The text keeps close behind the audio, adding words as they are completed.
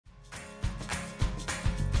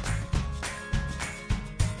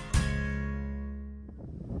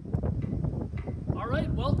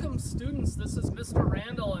students. This is Mr.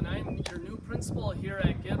 Randall and I'm your new principal here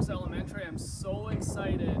at Gibbs Elementary. I'm so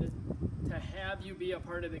excited to have you be a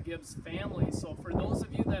part of the Gibbs family. So for those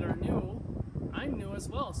of you that are new, I'm new as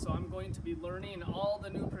well. So I'm going to be learning all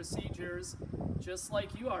the new procedures just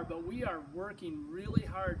like you are, but we are working really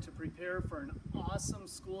hard to prepare for an awesome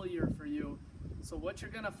school year for you. So what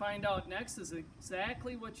you're going to find out next is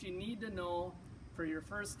exactly what you need to know for your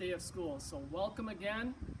first day of school. So welcome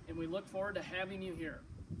again, and we look forward to having you here.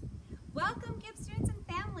 Welcome, Gibbs students and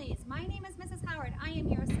families. My name is Mrs. Howard. I am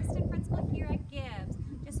your assistant principal here at Gibbs.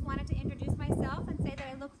 Just wanted to introduce myself and say that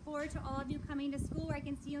I look forward to all of you coming to school where I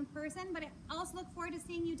can see you in person, but I also look forward to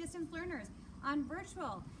seeing you distance learners on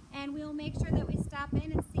virtual. And we'll make sure that we stop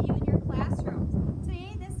in and see you in your classrooms.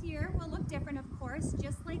 Today, this year, will look different, of course,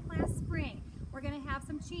 just like last spring. We're going to have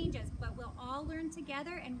some changes, but we'll all learn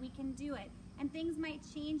together and we can do it. And things might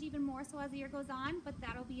change even more so as the year goes on, but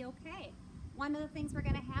that'll be okay. One of the things we're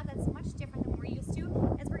going to have that's much different than we're used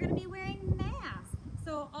to is we're going to be wearing masks.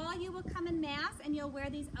 So all you will come in masks and you'll wear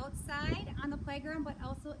these outside on the playground, but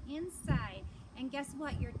also inside. And guess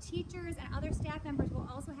what? Your teachers and other staff members will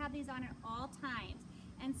also have these on at all times.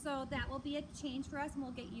 And so that will be a change for us and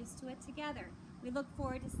we'll get used to it together. We look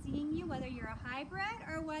forward to seeing you, whether you're a hybrid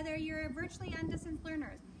or whether you're virtually on distance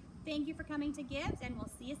learners. Thank you for coming to Gibbs, and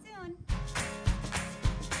we'll see you soon.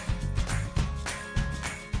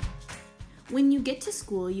 When you get to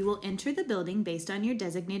school, you will enter the building based on your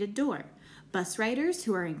designated door. Bus riders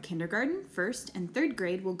who are in kindergarten, 1st, and 3rd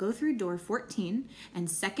grade will go through door 14, and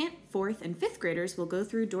 2nd, 4th, and 5th graders will go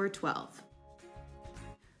through door 12.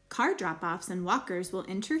 Car drop-offs and walkers will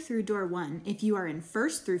enter through door 1 if you are in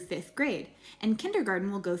 1st through 5th grade, and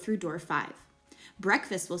kindergarten will go through door 5.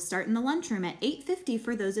 Breakfast will start in the lunchroom at 8:50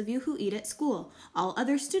 for those of you who eat at school. All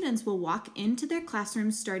other students will walk into their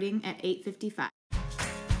classrooms starting at 8:55.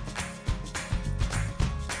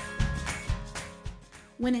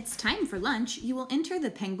 When it's time for lunch, you will enter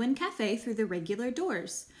the Penguin Cafe through the regular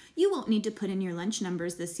doors. You won't need to put in your lunch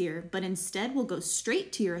numbers this year, but instead will go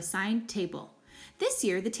straight to your assigned table. This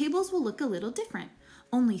year, the tables will look a little different.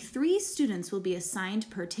 Only 3 students will be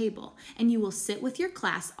assigned per table, and you will sit with your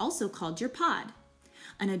class, also called your pod.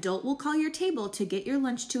 An adult will call your table to get your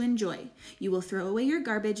lunch to enjoy. You will throw away your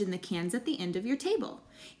garbage in the cans at the end of your table.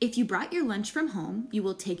 If you brought your lunch from home, you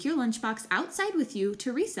will take your lunchbox outside with you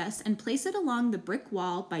to recess and place it along the brick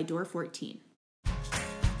wall by door 14.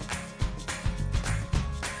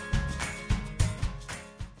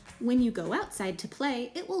 When you go outside to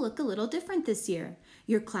play, it will look a little different this year.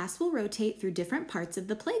 Your class will rotate through different parts of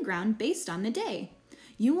the playground based on the day.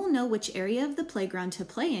 You will know which area of the playground to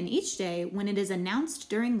play in each day when it is announced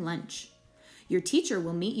during lunch. Your teacher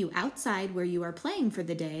will meet you outside where you are playing for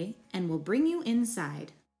the day and will bring you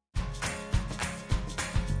inside.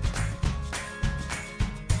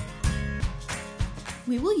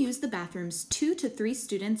 We will use the bathrooms 2 to 3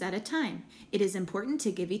 students at a time. It is important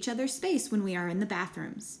to give each other space when we are in the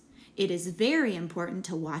bathrooms. It is very important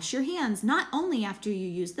to wash your hands not only after you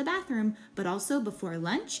use the bathroom, but also before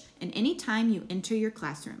lunch and any time you enter your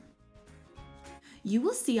classroom. You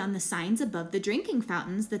will see on the signs above the drinking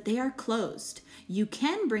fountains that they are closed. You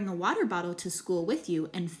can bring a water bottle to school with you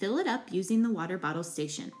and fill it up using the water bottle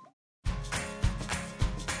station.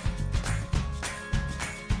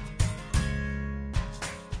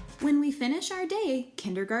 When we finish our day,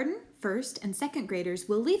 kindergarten, 1st, and 2nd graders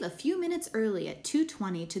will leave a few minutes early at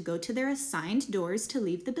 2:20 to go to their assigned doors to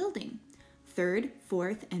leave the building. 3rd,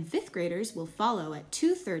 4th, and 5th graders will follow at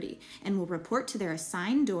 2:30 and will report to their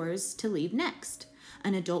assigned doors to leave next.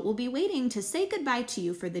 An adult will be waiting to say goodbye to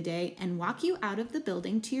you for the day and walk you out of the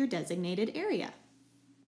building to your designated area.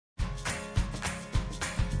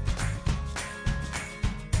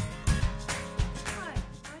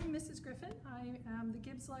 I am the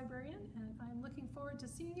Gibbs librarian, and I'm looking forward to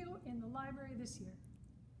seeing you in the library this year.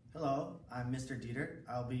 Hello, I'm Mr. Dieter.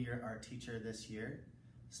 I'll be your art teacher this year.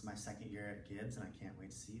 This is my 2nd year at Gibbs, and I can't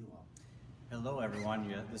wait to see you all. Hello, everyone.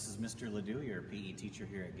 This is Mr. Ledoux, your PE teacher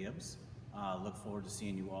here at Gibbs. Look forward to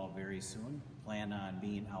seeing you all very soon. Plan on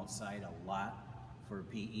being outside a lot for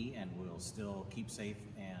PE, and we'll still keep safe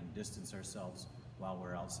and distance ourselves while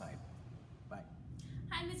we're outside. Bye.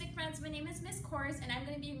 Hi music friends, my name is Miss Kors and I'm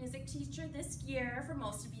going to be a music teacher this year for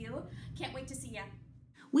most of you. Can't wait to see ya.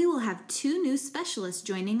 We will have 2 new specialists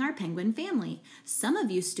joining our Penguin family. Some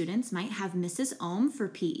of you students might have Mrs. Ohm for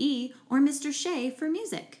PE or Mr. Shea for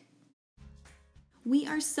music. We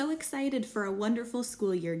are so excited for a wonderful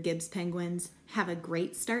school year, Gibbs Penguins. Have a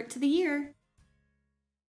great start to the year.